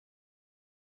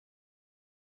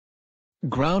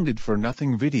Grounded for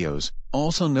nothing videos,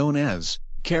 also known as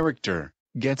character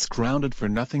gets grounded for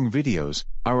nothing videos,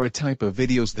 are a type of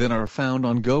videos that are found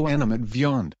on GoAnimate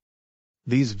Beyond.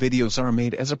 These videos are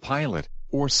made as a pilot,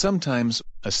 or sometimes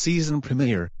a season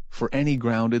premiere, for any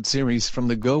grounded series from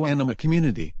the GoAnimate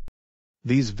community.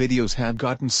 These videos have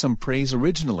gotten some praise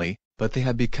originally, but they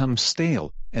have become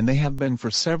stale, and they have been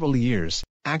for several years,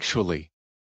 actually.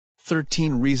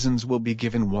 13 reasons will be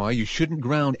given why you shouldn't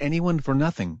ground anyone for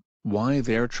nothing, why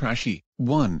they're trashy.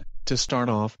 1. To start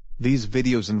off, these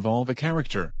videos involve a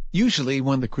character, usually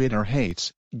one the creator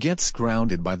hates, gets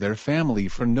grounded by their family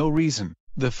for no reason.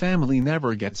 The family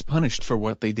never gets punished for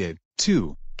what they did.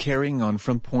 2. Carrying on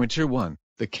from pointer 1,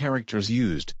 the characters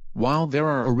used, while there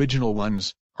are original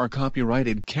ones, are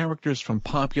copyrighted characters from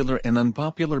popular and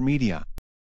unpopular media.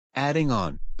 Adding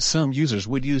on, some users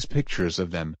would use pictures of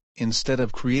them, instead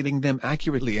of creating them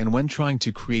accurately, and when trying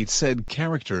to create said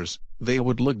characters, they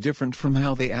would look different from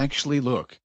how they actually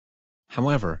look.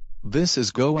 However, this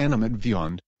is GoAnimate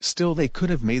Beyond, still they could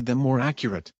have made them more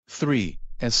accurate. 3.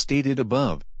 As stated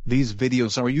above, these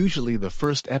videos are usually the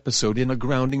first episode in a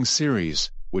grounding series,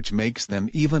 which makes them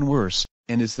even worse,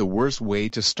 and is the worst way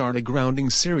to start a grounding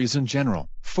series in general.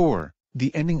 4.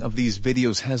 The ending of these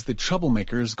videos has the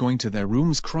troublemakers going to their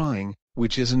rooms crying,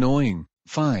 which is annoying.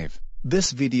 5.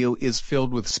 This video is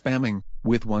filled with spamming,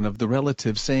 with one of the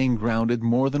relatives saying grounded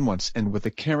more than once and with the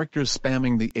characters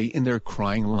spamming the A in their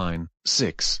crying line.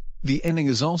 6. The ending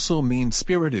is also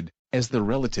mean-spirited, as the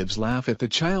relatives laugh at the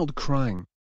child crying.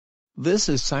 This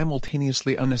is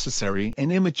simultaneously unnecessary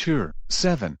and immature.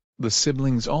 7. The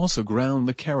siblings also ground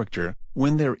the character,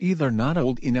 when they're either not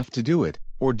old enough to do it,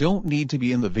 or don't need to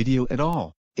be in the video at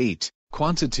all. 8.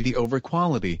 Quantity over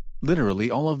quality. Literally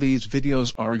all of these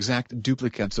videos are exact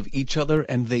duplicates of each other,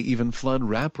 and they even flood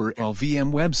rapper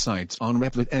LVM websites on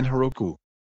Replit and Heroku.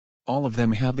 All of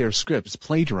them have their scripts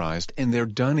plagiarized, and they're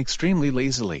done extremely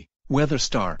lazily.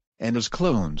 Weatherstar, and his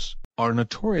clones, are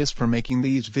notorious for making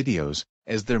these videos,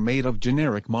 as they're made of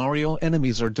generic Mario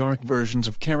enemies or dark versions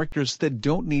of characters that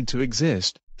don't need to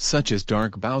exist, such as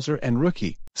Dark Bowser and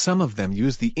Rookie. Some of them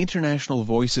use the international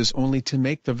voices only to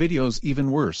make the videos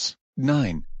even worse.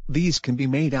 9. These can be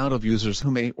made out of users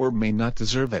who may or may not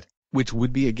deserve it, which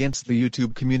would be against the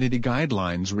YouTube community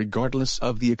guidelines regardless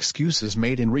of the excuses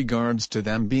made in regards to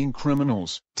them being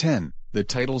criminals. 10. The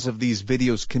titles of these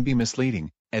videos can be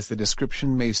misleading, as the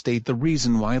description may state the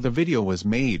reason why the video was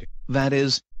made, that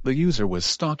is, the user was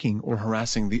stalking or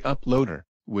harassing the uploader,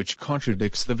 which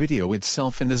contradicts the video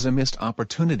itself and is a missed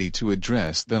opportunity to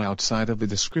address that outside of the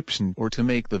description or to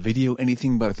make the video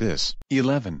anything but this.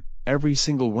 11. Every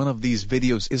single one of these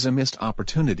videos is a missed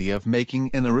opportunity of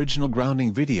making an original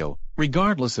grounding video,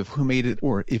 regardless of who made it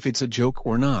or if it's a joke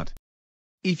or not.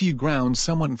 If you ground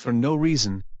someone for no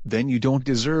reason, then you don't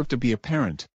deserve to be a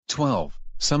parent. 12.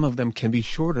 Some of them can be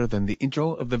shorter than the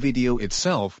intro of the video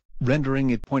itself,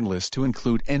 rendering it pointless to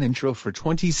include an intro for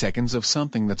 20 seconds of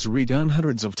something that's redone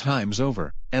hundreds of times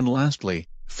over. And lastly,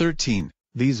 13.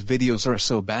 These videos are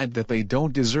so bad that they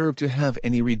don't deserve to have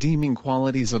any redeeming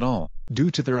qualities at all, due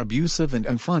to their abusive and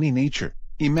unfunny nature.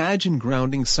 Imagine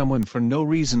grounding someone for no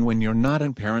reason when you're not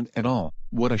a parent at all.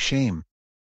 What a shame.